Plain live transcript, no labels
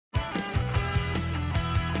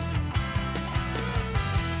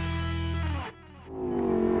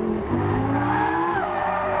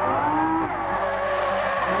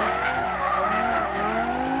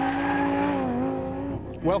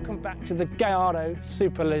Welcome back to the Gallardo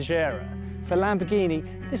Superleggera. For Lamborghini,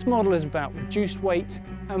 this model is about reduced weight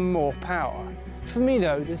and more power. For me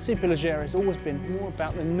though, the Superleggera has always been more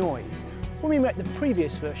about the noise. When we met the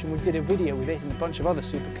previous version, we did a video with it and a bunch of other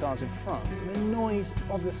supercars in France, and the noise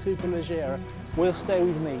of the Superleggera will stay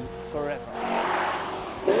with me forever.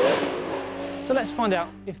 So let's find out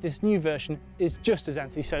if this new version is just as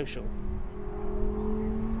antisocial.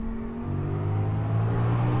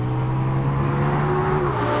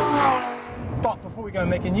 But before we go and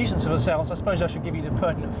make a nuisance of ourselves, I suppose I should give you the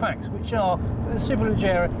pertinent facts, which are that the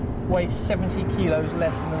Superleggera weighs 70 kilos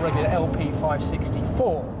less than the regular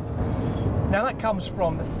LP570-4. Now that comes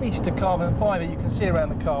from the feast of carbon fibre you can see around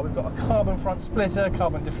the car. We've got a carbon front splitter,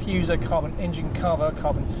 carbon diffuser, carbon engine cover,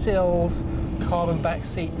 carbon sills, carbon back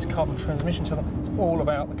seats, carbon transmission tunnel. It's all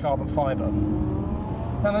about the carbon fibre.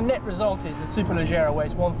 Now the net result is the Superleggera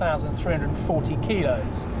weighs 1,340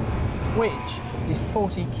 kilos, which is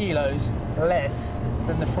 40 kilos less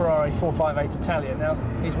than the Ferrari 458 Italia. Now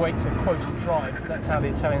these weights are quoted dry because that's how the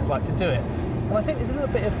Italians like to do it. And I think there's a little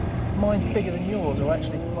bit of mine's bigger than yours, or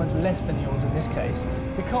actually mine's less than yours in this case,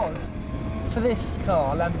 because for this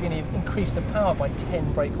car Lamborghini have increased the power by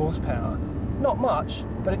 10 brake horsepower. Not much,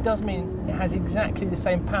 but it does mean it has exactly the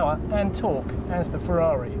same power and torque as the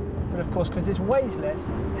Ferrari. But of course, because this weighs less,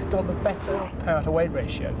 it's got the better power to weight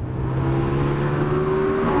ratio.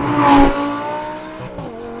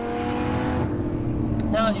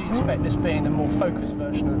 Now, as you'd expect, this being the more focused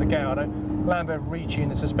version of the Gallardo, Lambo have retuned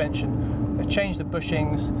the suspension. They've changed the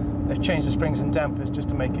bushings, they've changed the springs and dampers just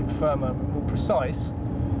to make it firmer and more precise.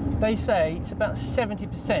 They say it's about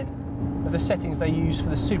 70% of the settings they use for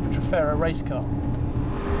the Super Trofeo race car.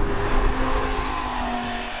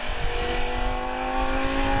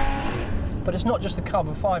 But it's not just the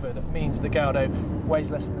carbon fibre that means the Gallardo weighs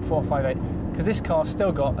less than the 458, because this car's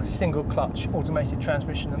still got a single clutch automated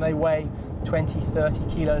transmission and they weigh 20–30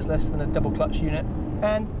 kilos less than a double clutch unit.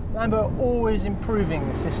 And Lambo are always improving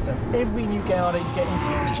the system. Every new Gallardo you get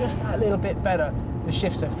into is just that little bit better. The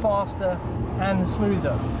shifts are faster and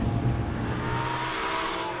smoother.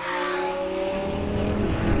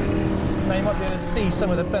 Now you might be able to see some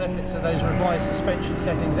of the benefits of those revised suspension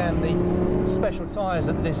settings and the special tyres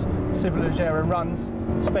that this Superleggera runs,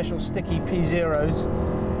 special sticky P0s,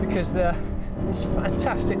 because they're this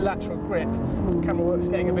fantastic lateral grip. The camera work's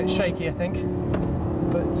getting a bit shaky, I think,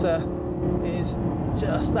 but it is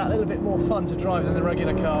just that little bit more fun to drive than the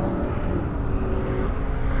regular car.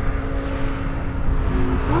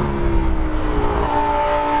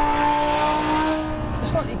 The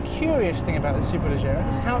slightly curious thing about the Superleggera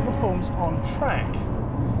is how it performs on track.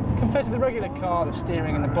 Compared to the regular car, the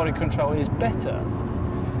steering and the body control is better,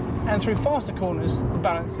 and through faster corners the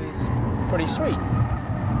balance is pretty sweet.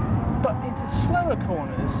 But into slower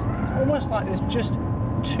corners, it's almost like there's just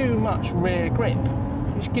too much rear grip,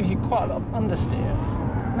 which gives you quite a lot of understeer.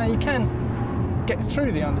 Now you can get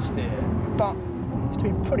through the understeer, but you have to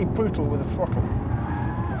be pretty brutal with the throttle.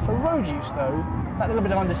 For road use though, that little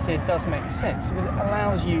bit of understeer does make sense, because it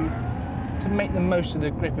allows you to make the most of the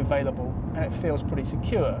grip available and it feels pretty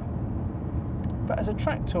secure. But as a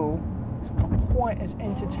track tool, it's not quite as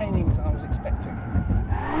entertaining as I was expecting.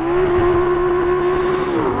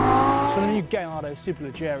 So the new Gallardo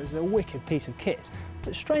Superleggera is a wicked piece of kit,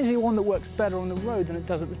 but strangely one that works better on the road than it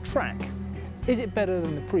does at the track. Is it better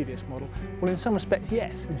than the previous model? Well, in some respects,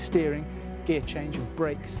 yes, in steering, gear change and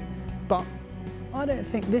brakes, but I don't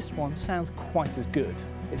think this one sounds quite as good.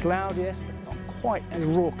 It's loud, yes, but not quite as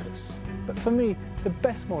raucous. But for me, the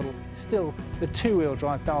best model is still the two-wheel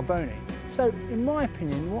drive Balboni. So, in my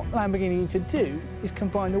opinion, what Lamborghini need to do is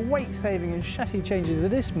combine the weight-saving and chassis changes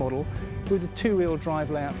of this model with the two-wheel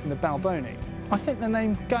drive layout from the Balboni. I think the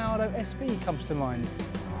name Gallardo SV comes to mind.